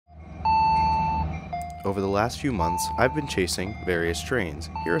Over the last few months, I've been chasing various trains.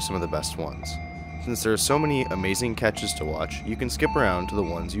 Here are some of the best ones. Since there are so many amazing catches to watch, you can skip around to the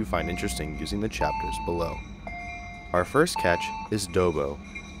ones you find interesting using the chapters below. Our first catch is DOBO,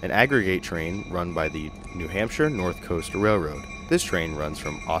 an aggregate train run by the New Hampshire North Coast Railroad. This train runs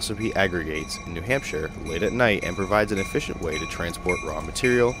from Ossipee Aggregates in New Hampshire late at night and provides an efficient way to transport raw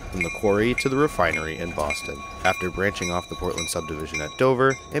material from the quarry to the refinery in Boston. After branching off the Portland subdivision at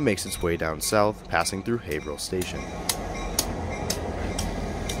Dover, it makes its way down south, passing through Haverhill Station.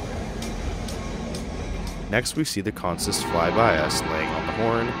 Next, we see the consist fly by us, laying on the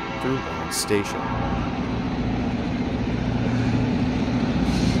horn through Lawrence Station.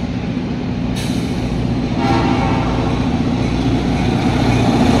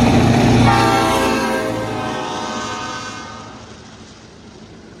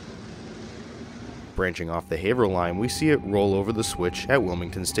 Branching off the Haverhill line, we see it roll over the switch at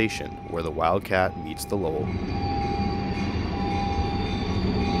Wilmington Station, where the Wildcat meets the Lowell.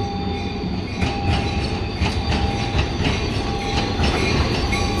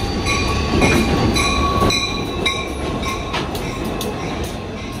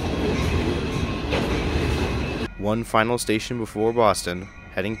 One final station before Boston,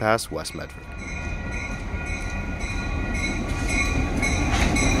 heading past West Medford.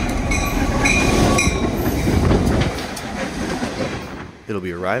 It'll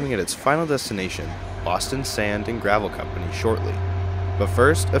be arriving at its final destination, Boston Sand and Gravel Company, shortly. But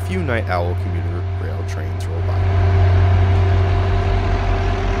first, a few Night Owl commuter rail trains roll by.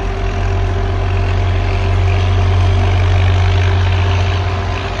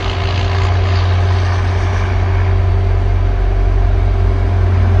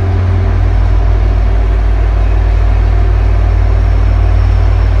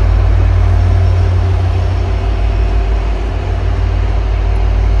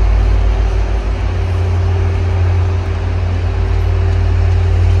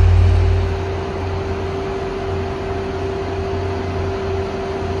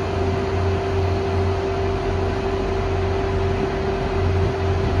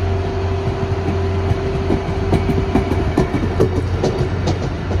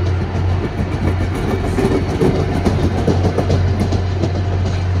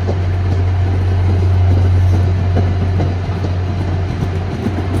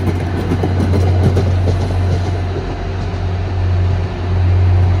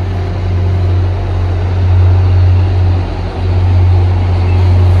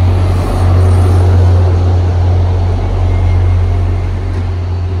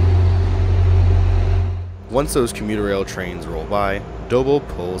 Once those commuter rail trains roll by, DOBO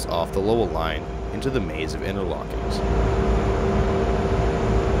pulls off the Lowell line into the maze of interlockings.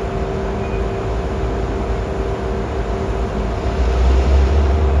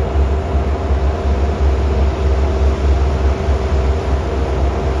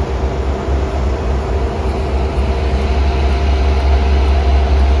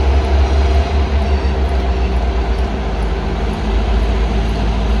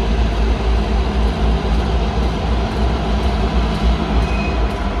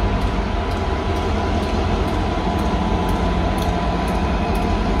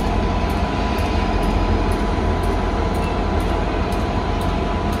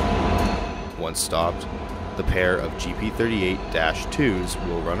 Once stopped, the pair of GP38-2s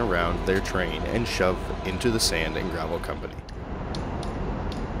will run around their train and shove into the Sand and Gravel Company.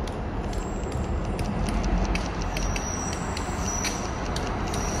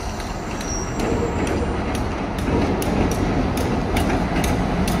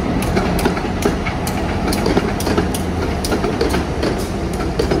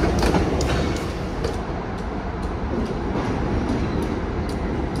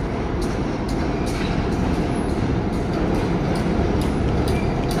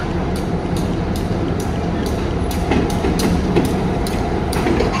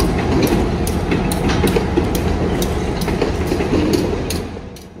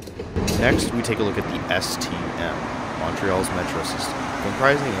 Next, we take a look at the STM, Montreal's Metro system,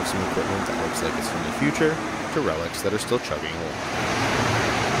 comprising of some equipment that looks like it's from the future to relics that are still chugging along.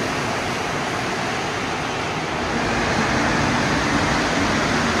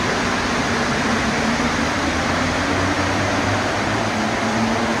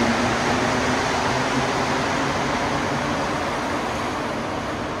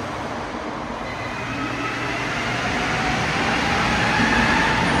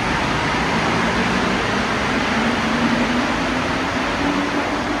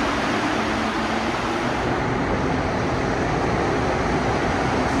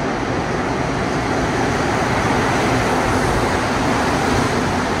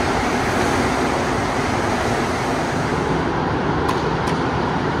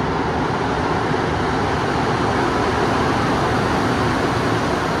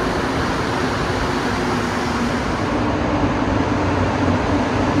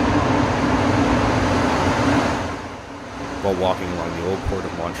 While walking along the old port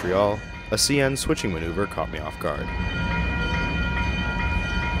of Montreal, a CN switching maneuver caught me off guard.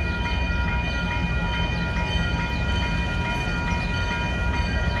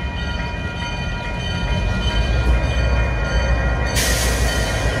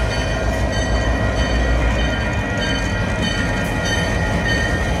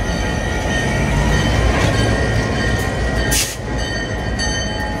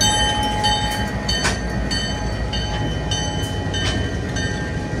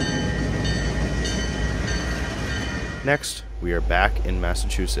 Next, we are back in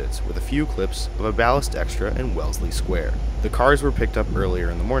Massachusetts with a few clips of a Ballast Extra in Wellesley Square. The cars were picked up earlier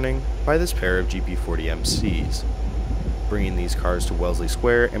in the morning by this pair of GP40MCs, bringing these cars to Wellesley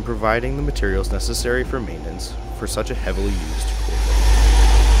Square and providing the materials necessary for maintenance for such a heavily used corridor.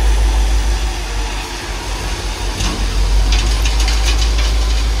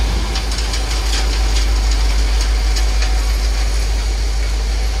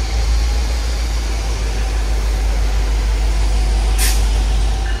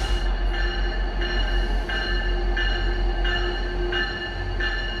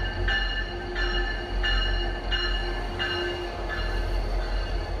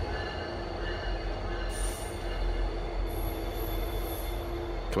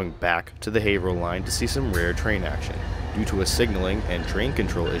 Coming back to the Haverhill line to see some rare train action. Due to a signaling and train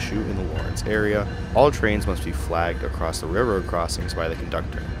control issue in the Lawrence area, all trains must be flagged across the railroad crossings by the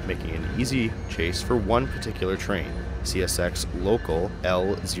conductor, making an easy chase for one particular train, CSX Local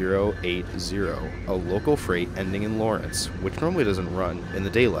L080, a local freight ending in Lawrence, which normally doesn't run in the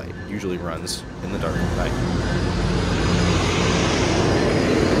daylight, usually runs in the dark of night.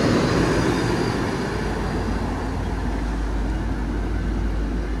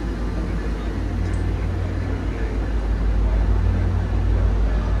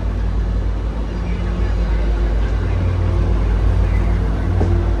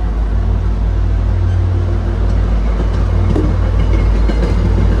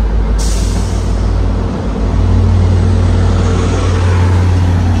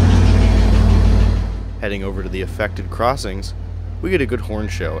 Heading over to the affected crossings, we get a good horn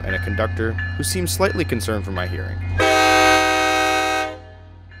show and a conductor who seems slightly concerned for my hearing.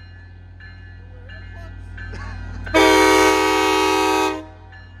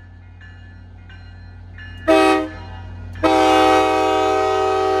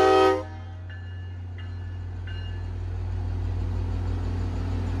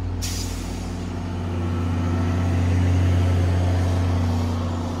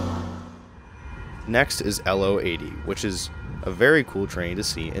 Next is L080, which is a very cool train to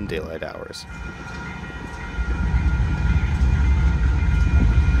see in daylight hours.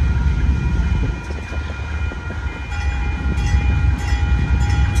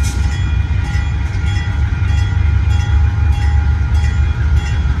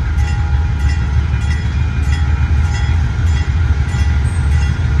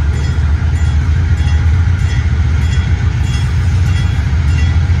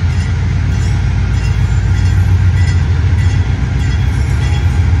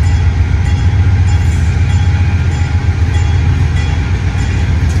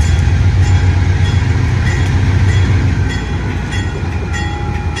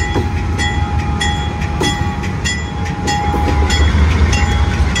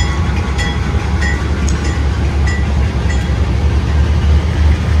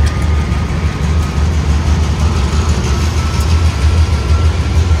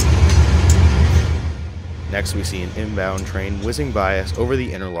 Next, we see an inbound train whizzing by us over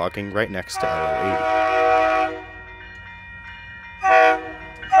the interlocking right next to L080.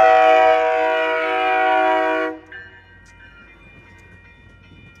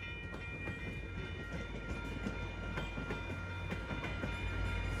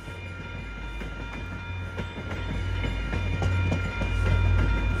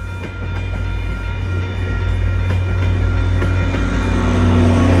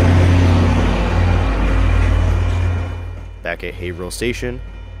 Back at Haverhill Station,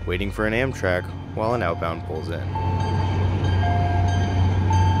 waiting for an Amtrak while an outbound pulls in.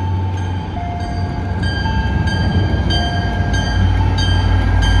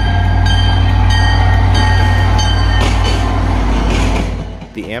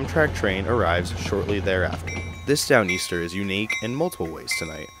 The Amtrak train arrives shortly thereafter. This Downeaster is unique in multiple ways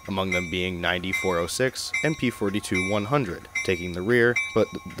tonight, among them being 9406 and P42-100, taking the rear, but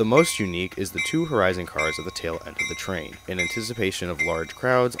the most unique is the two Horizon cars at the tail end of the train. In anticipation of large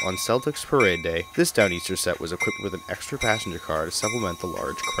crowds on Celtics Parade Day, this Downeaster set was equipped with an extra passenger car to supplement the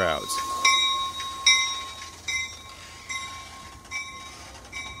large crowds.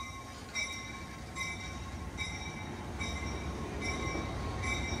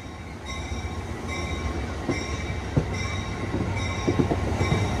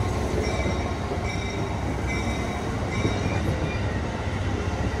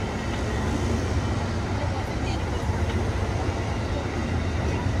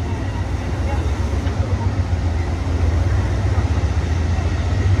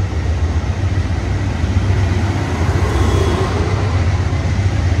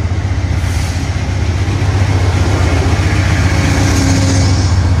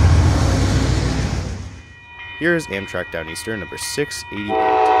 Here is Amtrak Downeaster number 688,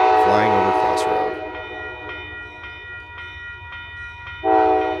 flying over Crossroad.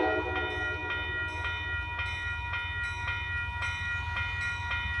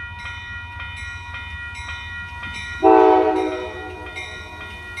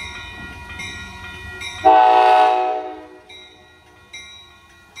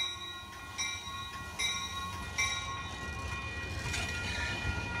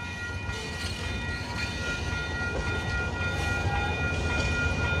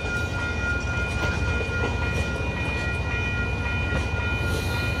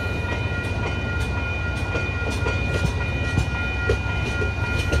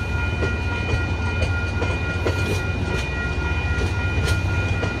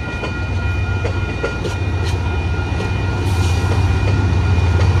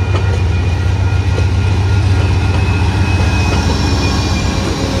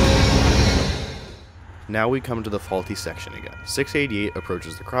 Now we come to the faulty section again. 688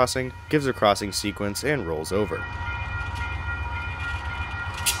 approaches the crossing, gives a crossing sequence, and rolls over.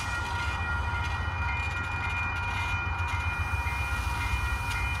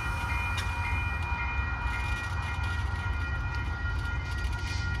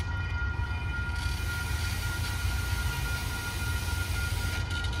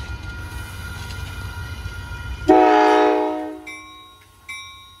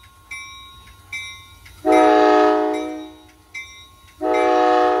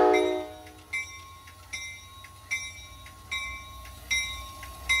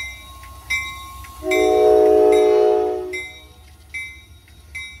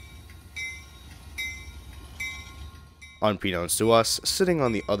 Unbeknownst to us, sitting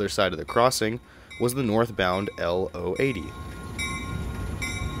on the other side of the crossing was the northbound L080.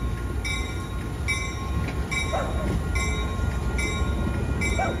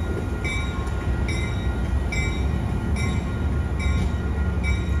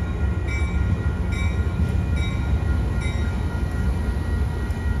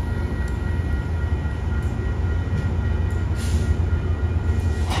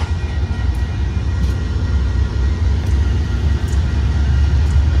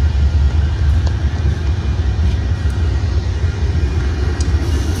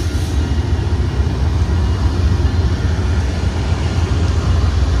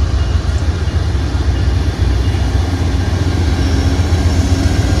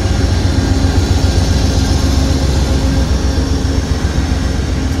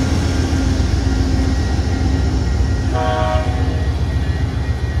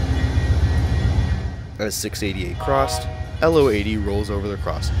 As 688 crossed, L080 rolls over the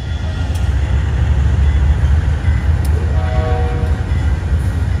crossing.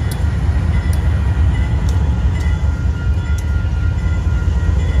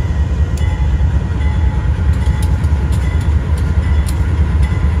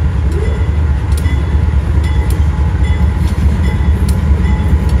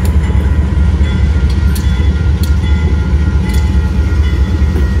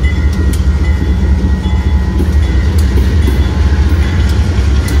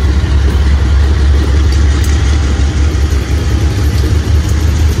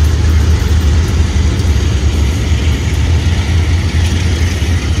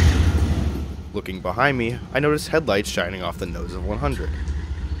 Looking behind me, I noticed headlights shining off the nose of 100.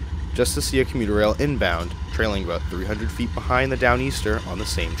 Just to see a commuter rail inbound, trailing about 300 feet behind the Downeaster on the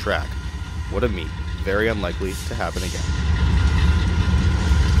same track. What a meet. Very unlikely to happen again.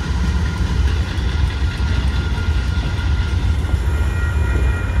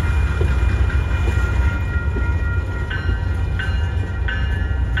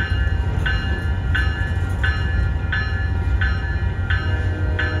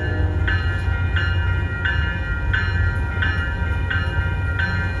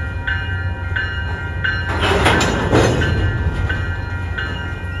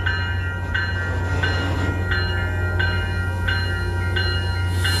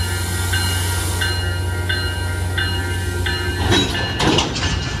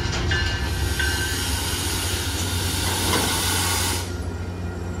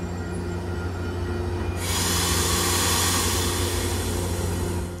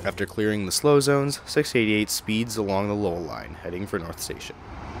 After clearing the slow zones, 688 speeds along the Lowell line, heading for North Station.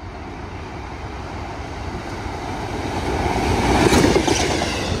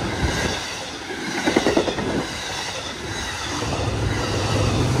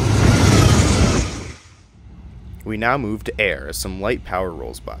 We now move to air as some light power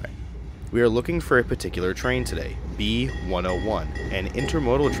rolls by. We are looking for a particular train today, B101, an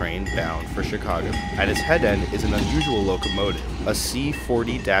intermodal train bound for Chicago. At its head end is an unusual locomotive, a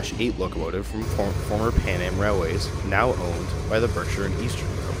C40-8 locomotive from former Pan Am Railways, now owned by the Berkshire and Eastern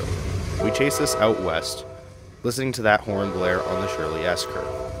Railroad. We chase this out west, listening to that horn blare on the Shirley S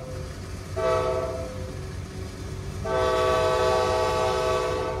curve.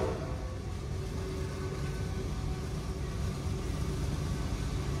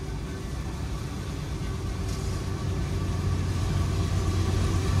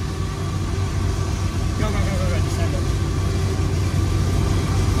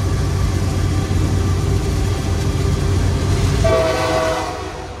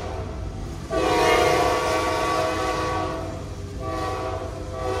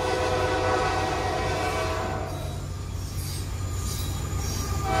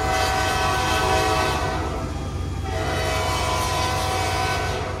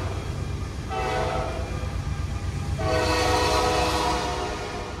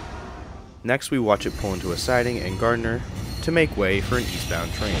 Next, we watch it pull into a siding in Gardner to make way for an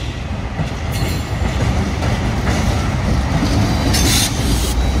eastbound train.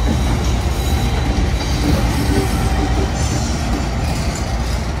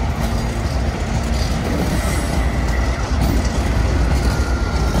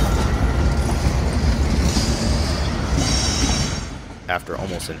 After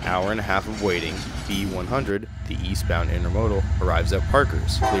almost an hour and a half of waiting, B100, the eastbound intermodal, arrives at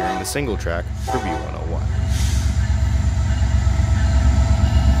Parker's, clearing the single track for B101.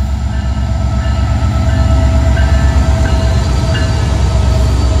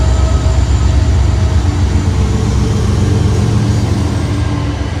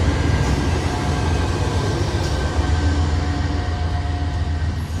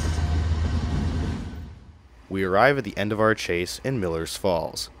 We arrive at the end of our chase in Miller's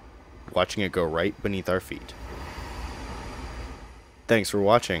Falls, watching it go right beneath our feet. Thanks for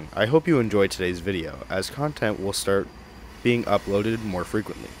watching. I hope you enjoyed today's video, as content will start being uploaded more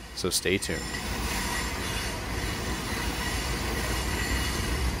frequently, so stay tuned.